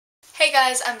Hey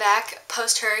guys, I'm back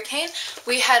post-hurricane.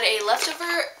 We had a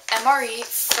leftover MRE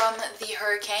from the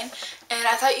hurricane, and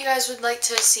I thought you guys would like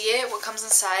to see it, what comes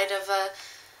inside of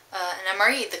an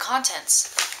MRE, the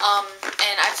contents.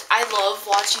 And I love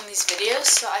watching these videos,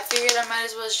 so I figured I might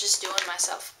as well just do one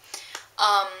myself.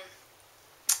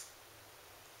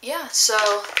 Yeah, so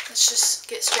let's just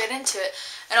get straight into it.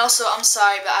 And also, I'm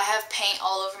sorry, but I have paint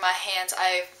all over my hands.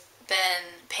 I've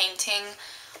been painting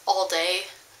all day,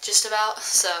 just about,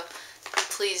 so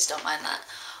please don't mind that.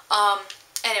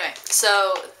 Anyway,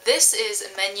 so this is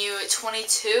menu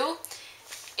 22,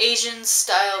 Asian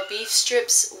style beef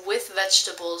strips with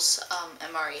vegetables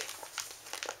MRE,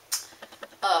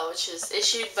 which is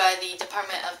issued by the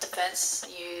Department of Defense,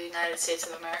 United States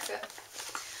of America.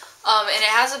 And it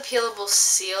has a peelable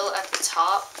seal at the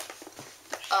top,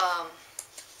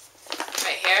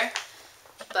 right here,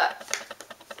 but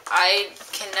I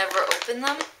can never open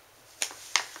them.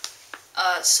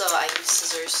 So I use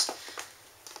scissors.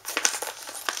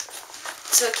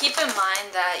 So keep in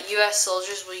mind that U.S.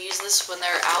 soldiers will use this when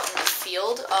they're out in the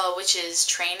field, which is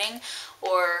training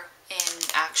or in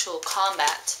actual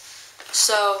combat.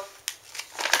 So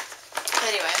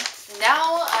anyway,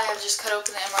 now I have just cut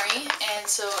open the MRE, and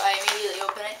so I immediately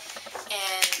open it,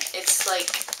 and it's like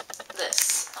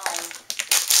this,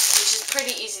 which is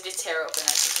pretty easy to tear open,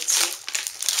 as you can see.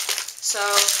 So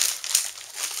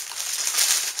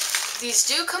these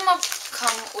do come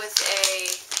with a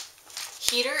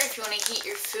heater if you want to heat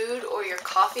your food or your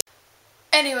coffee.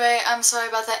 Anyway, I'm sorry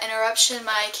about that interruption.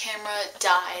 My camera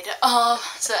died.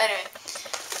 So anyway,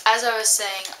 as I was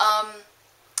saying,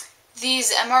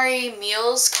 these MRE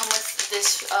meals come with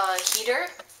this heater,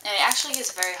 and it actually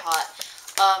gets very hot.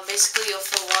 Basically, you'll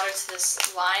fill water to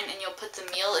this line, and you'll put the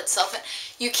meal itself in.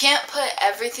 You can't put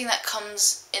everything that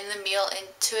comes in the meal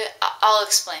into it. I'll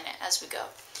explain it as we go.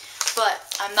 But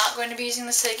I'm not going to be using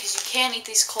this today because you can eat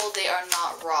these cold. They are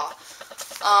not raw.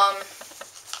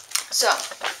 So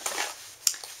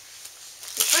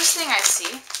the first thing I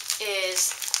see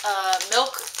is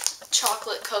milk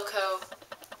chocolate cocoa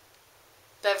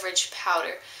beverage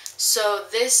powder. So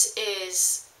this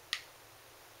is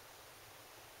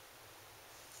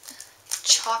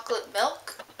chocolate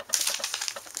milk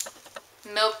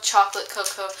chocolate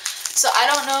cocoa. So I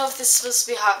don't know if this is supposed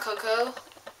to be hot cocoa,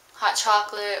 hot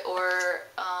chocolate, or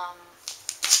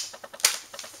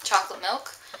chocolate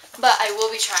milk, but I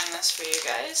will be trying this for you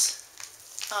guys.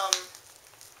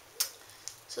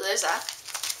 So there's that.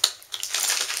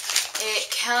 It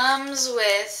comes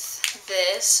with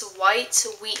this white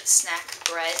wheat snack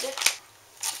bread,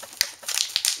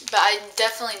 but I'm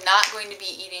definitely not going to be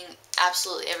eating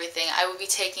absolutely everything. I will be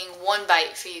taking one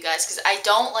bite for you guys because I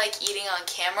don't like eating on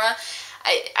camera.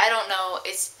 I don't know,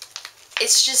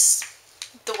 it's just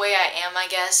the way I am, I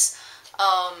guess.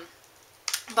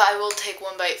 But I will take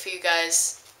one bite for you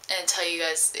guys and tell you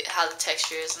guys how the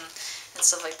texture is and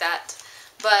stuff like that.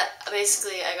 But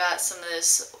basically, I got some of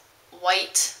this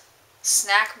white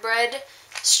snack bread,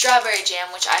 strawberry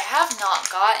jam, which I have not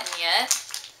gotten yet.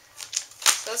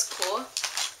 So that's cool.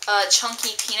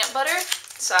 Chunky peanut butter.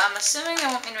 So I'm assuming they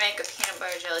want me to make a peanut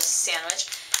butter jelly sandwich.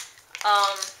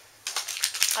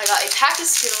 I got a pack of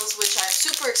Skittles, which I'm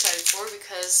super excited for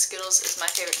because Skittles is my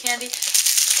favorite candy,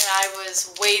 and I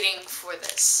was waiting for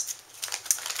this.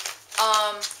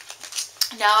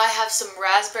 Now I have some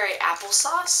raspberry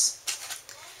applesauce,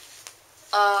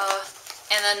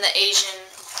 and then the Asian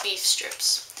beef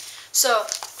strips. So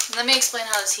let me explain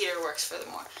how this heater works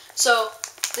furthermore. So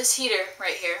this heater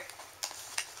right here,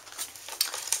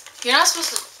 you're not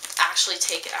supposed to actually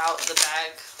take it out of the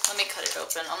bag. Let me cut it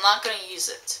open. I'm not going to use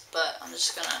it, but I'm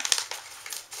just going to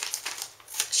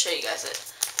show you guys it.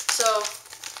 So,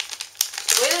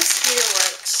 the way this heater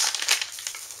works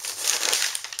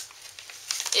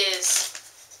is,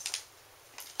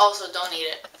 also don't eat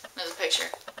it. There's a picture.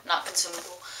 Not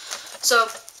consumable. So,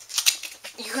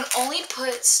 you can only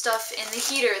put stuff in the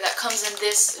heater that comes in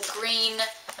this green,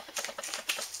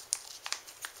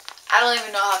 I don't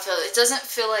even know how to feel it. It doesn't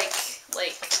feel like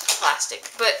plastic,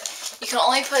 but you can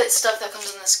only put stuff that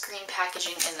comes in this green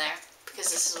packaging in there because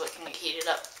this is what can get heated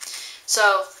up.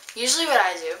 So usually what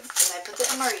I do is I put the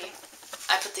MRE,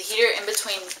 I put the heater in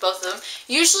between both of them.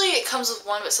 Usually it comes with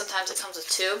one, but sometimes it comes with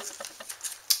two.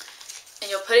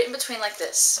 And you'll put it in between like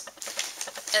this.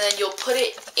 And then you'll put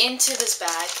it into this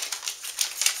bag.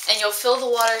 And you'll fill the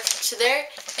water to there.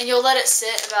 And you'll let it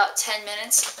sit about 10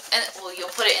 minutes. And well,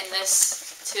 you'll put it in this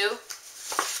too,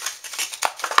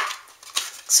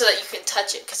 so that you can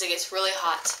touch it because it gets really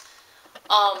hot.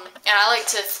 And I like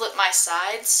to flip my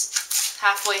sides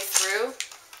halfway through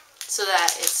so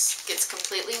that it gets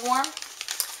completely warm.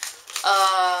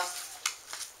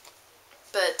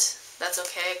 but that's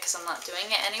okay because I'm not doing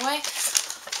it anyway.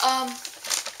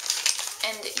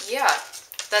 And yeah,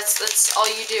 that's all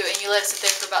you do, and you let it sit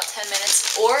there for about 10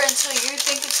 minutes or until you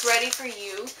think it's ready for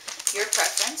you, your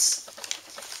preference.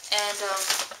 And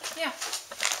yeah,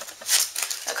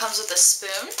 it comes with a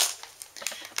spoon,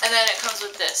 and then it comes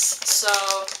with this. So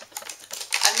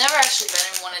I've never actually been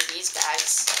in one of these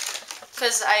bags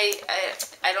because I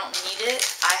don't need it.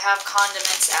 I have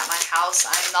condiments at my house.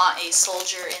 I'm not a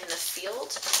soldier in the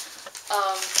field.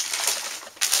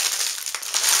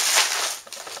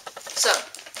 So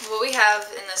what we have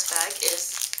in this bag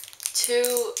is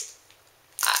two,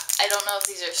 I don't know if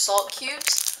these are salt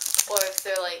cubes or if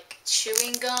they're like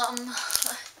chewing gum.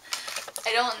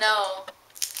 I don't know.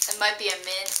 It might be a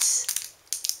mint.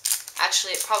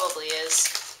 Actually, it probably is.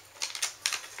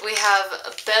 We have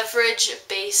a beverage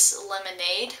base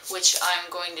lemonade, which I'm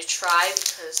going to try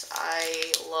because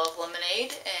I love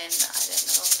lemonade and I didn't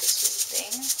know this was a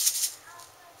thing.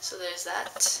 So there's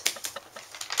that.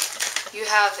 You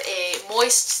have a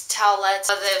moist towelette.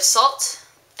 They have salt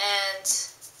and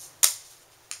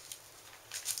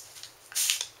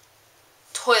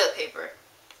toilet paper.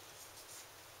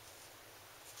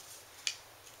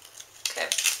 Okay,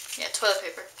 yeah, toilet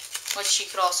paper, which you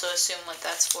could also assume what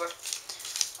that's for,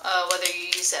 whether you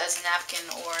use it as a napkin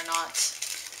or not.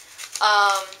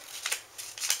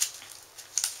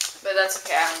 But that's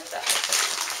okay, I don't need that.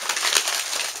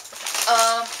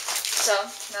 So,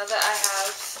 now that I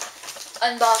have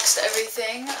unboxed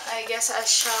everything, I guess I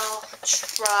shall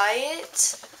try it.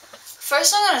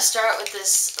 First I'm going to start with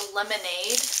this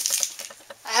lemonade.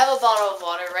 I have a bottle of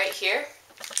water right here,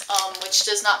 which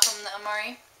does not come from the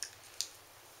MRE.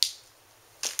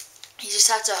 You just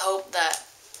have to hope that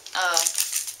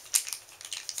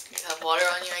you have water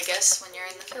on you, I guess, when you're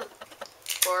in the field.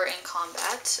 Or in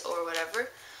combat, or whatever.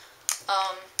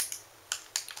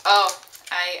 Oh,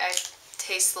 I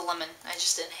taste the lemon. I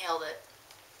just inhaled it.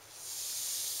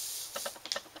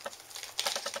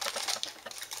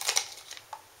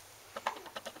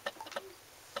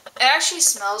 It actually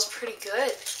smells pretty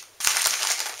good.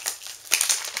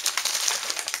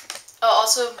 Oh,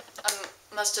 also,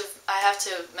 I have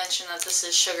to mention that this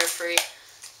is sugar-free.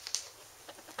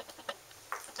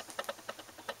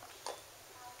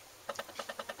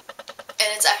 And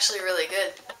it's actually really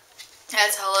good.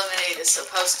 That's how lemonade is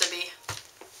supposed to be.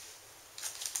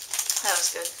 That was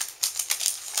good.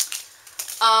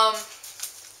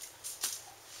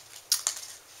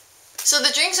 So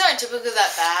the drinks aren't typically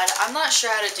that bad. I'm not sure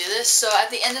how to do this, so at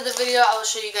the end of the video I will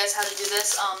show you guys how to do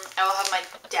this. I will have my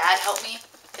dad help me,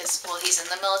 because, well, he's in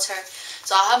the military.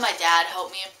 So I'll have my dad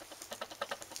help me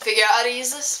figure out how to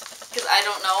use this, because I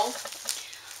don't know.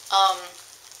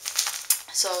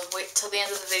 So wait till the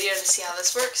end of the video to see how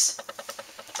this works.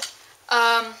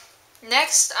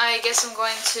 Next, I guess I'm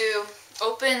going to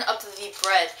open up the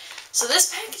bread. So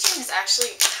this packaging is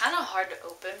actually kind of hard to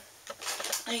open.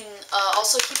 I mean,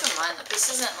 also keep in mind that this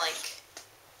isn't like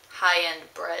high-end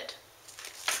bread.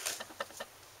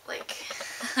 Like,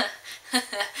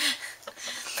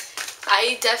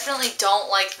 I definitely don't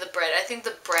like the bread. I think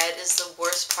the bread is the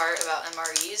worst part about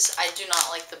MREs. I do not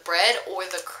like the bread or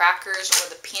the crackers or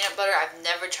the peanut butter. I've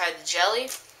never tried the jelly,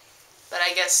 but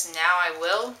I guess now I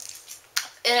will.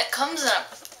 And it comes in a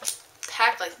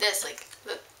pack like this. Like,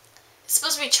 it's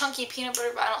supposed to be chunky peanut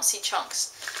butter, but I don't see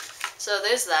chunks. So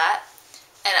there's that.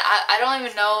 And I don't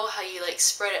even know how you like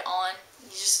spread it on. You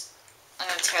just, I'm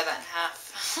gonna tear that in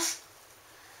half.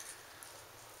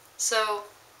 So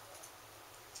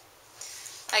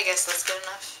I guess that's good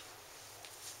enough.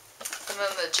 And then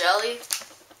the jelly.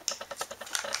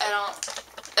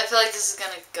 I feel like this is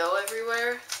gonna go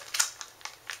everywhere.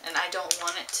 And I don't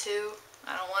want it to.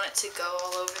 I don't want it to go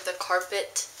all over the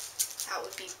carpet. That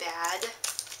would be bad.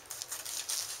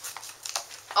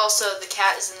 Also, the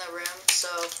cat is in the room, so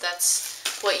that's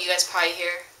what you guys probably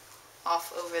hear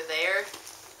off over there.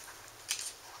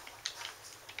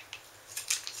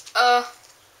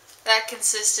 That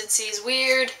consistency is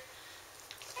weird.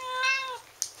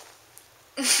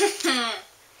 I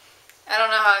don't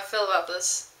know how I feel about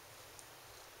this.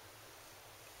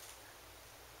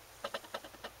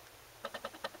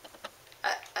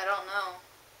 I don't know.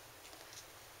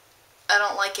 I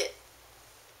don't like it.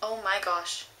 Oh my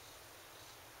gosh.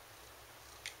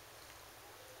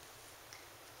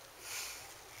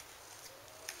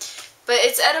 But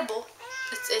it's edible.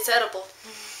 It's edible.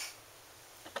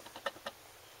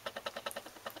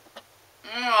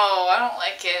 No, I don't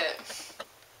like it.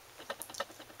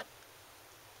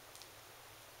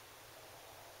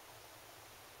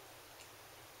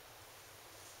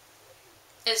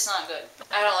 It's not good.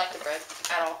 I don't like the bread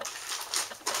at all.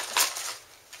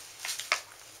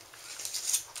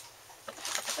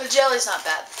 The jelly's not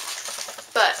bad,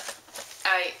 but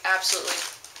I absolutely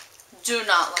do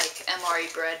not like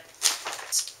MRE bread.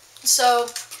 So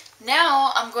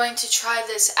now I'm going to try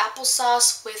this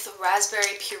applesauce with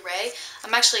raspberry puree.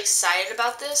 I'm actually excited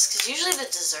about this because usually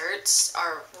the desserts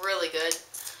are really good.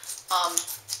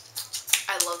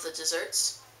 I love the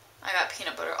desserts. I got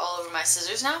peanut butter all over my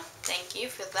scissors now. Thank you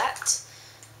for that.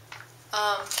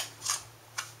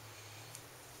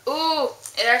 Ooh,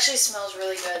 it actually smells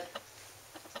really good.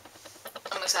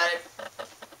 I'm excited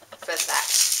for that.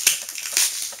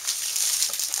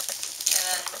 And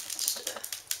then just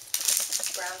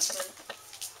a brown spoon.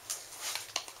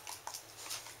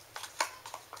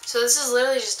 So this is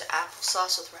literally just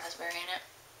applesauce with raspberry in it.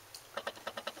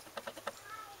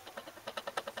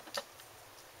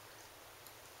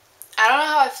 I don't know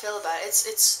how I feel about it.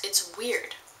 It's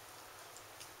weird.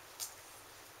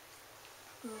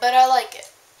 But I like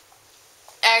it.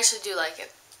 I actually do like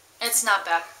it. It's not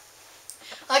bad.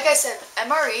 Like I said,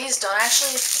 MREs don't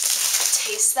actually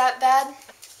taste that bad.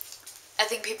 I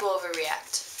think people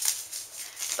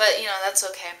overreact. But, you know, that's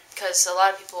okay. Because a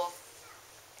lot of people,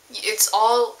 it's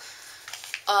all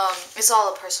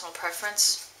a personal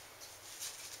preference.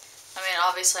 I mean,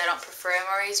 obviously I don't prefer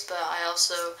MREs, but I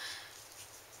also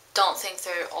don't think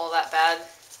they're all that bad.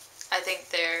 I think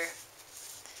they're,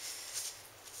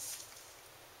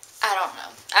 I don't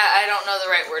know. I don't know the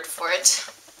right word for it.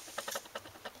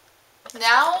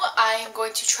 Now I am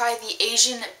going to try the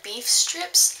Asian beef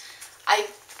strips. I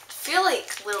feel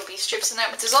like little beef strips in there,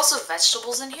 but there's also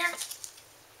vegetables in here.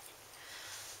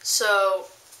 So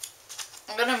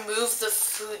I'm gonna move the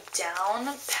food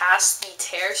down past the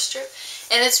tear strip,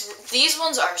 and these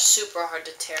ones are super hard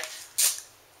to tear.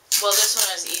 Well, this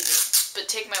one is easy, but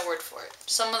take my word for it.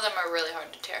 Some of them are really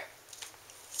hard to tear.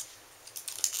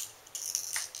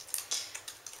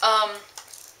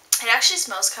 It actually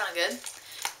smells kind of good.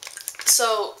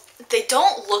 So they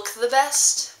don't look the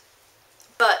best,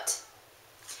 but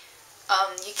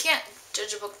you can't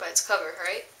judge a book by its cover,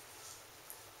 right?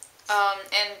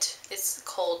 And it's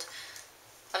cold.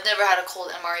 I've never had a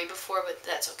cold MRE before, but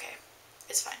that's okay.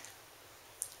 It's fine.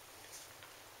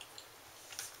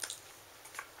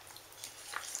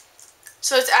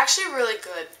 So it's actually really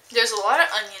good. There's a lot of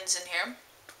onions in here.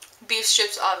 Beef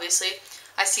strips, obviously.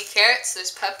 I see carrots,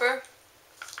 there's pepper.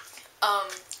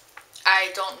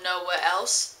 I don't know what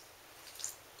else.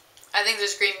 I think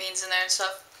there's green beans in there and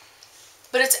stuff.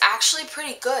 But it's actually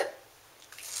pretty good.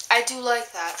 I do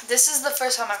like that. This is the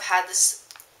first time I've had this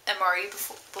MRE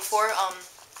before,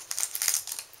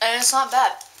 and it's not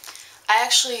bad. I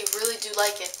actually really do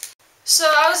like it. So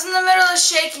I was in the middle of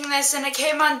shaking this and it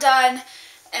came undone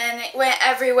and it went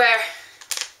everywhere.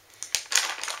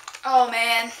 Oh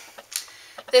man.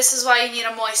 This is why you need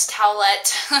a moist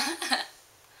towelette.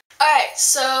 Alright,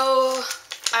 so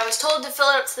I was told to fill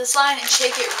it up to this line and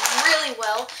shake it really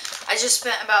well. I just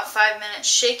spent about 5 minutes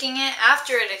shaking it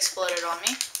after it exploded on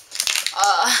me.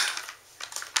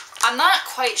 I'm not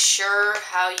quite sure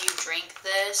how you drink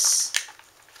this.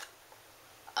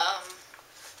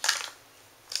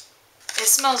 It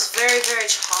smells very, very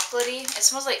chocolatey. It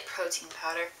smells like protein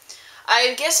powder.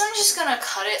 I guess I'm just gonna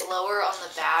cut it lower on the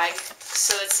bag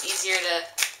so it's easier to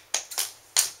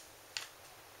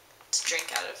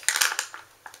drink out of.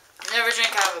 I never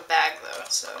drink out of a bag though,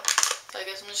 so I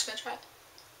guess I'm just gonna try it.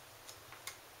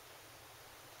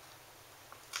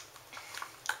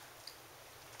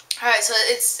 Alright, so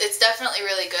it's definitely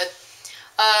really good.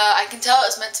 I can tell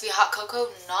it's meant to be hot cocoa,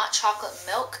 not chocolate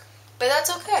milk, but that's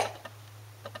okay.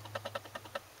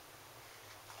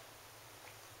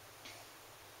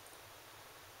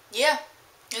 Yeah,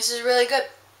 this is really good.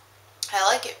 I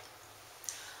like it.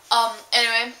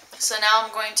 Anyway, so now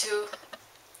I'm going to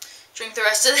drink the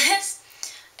rest of this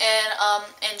and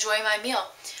enjoy my meal.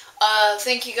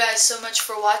 Thank you guys so much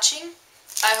for watching.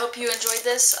 I hope you enjoyed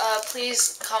this.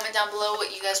 Please comment down below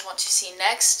what you guys want to see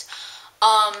next,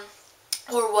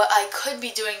 or what I could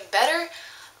be doing better.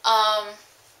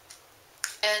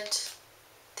 And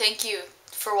thank you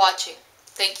for watching.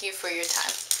 Thank you for your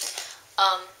time.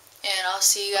 And I'll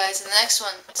see you guys in the next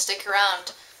one. Stick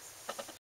around.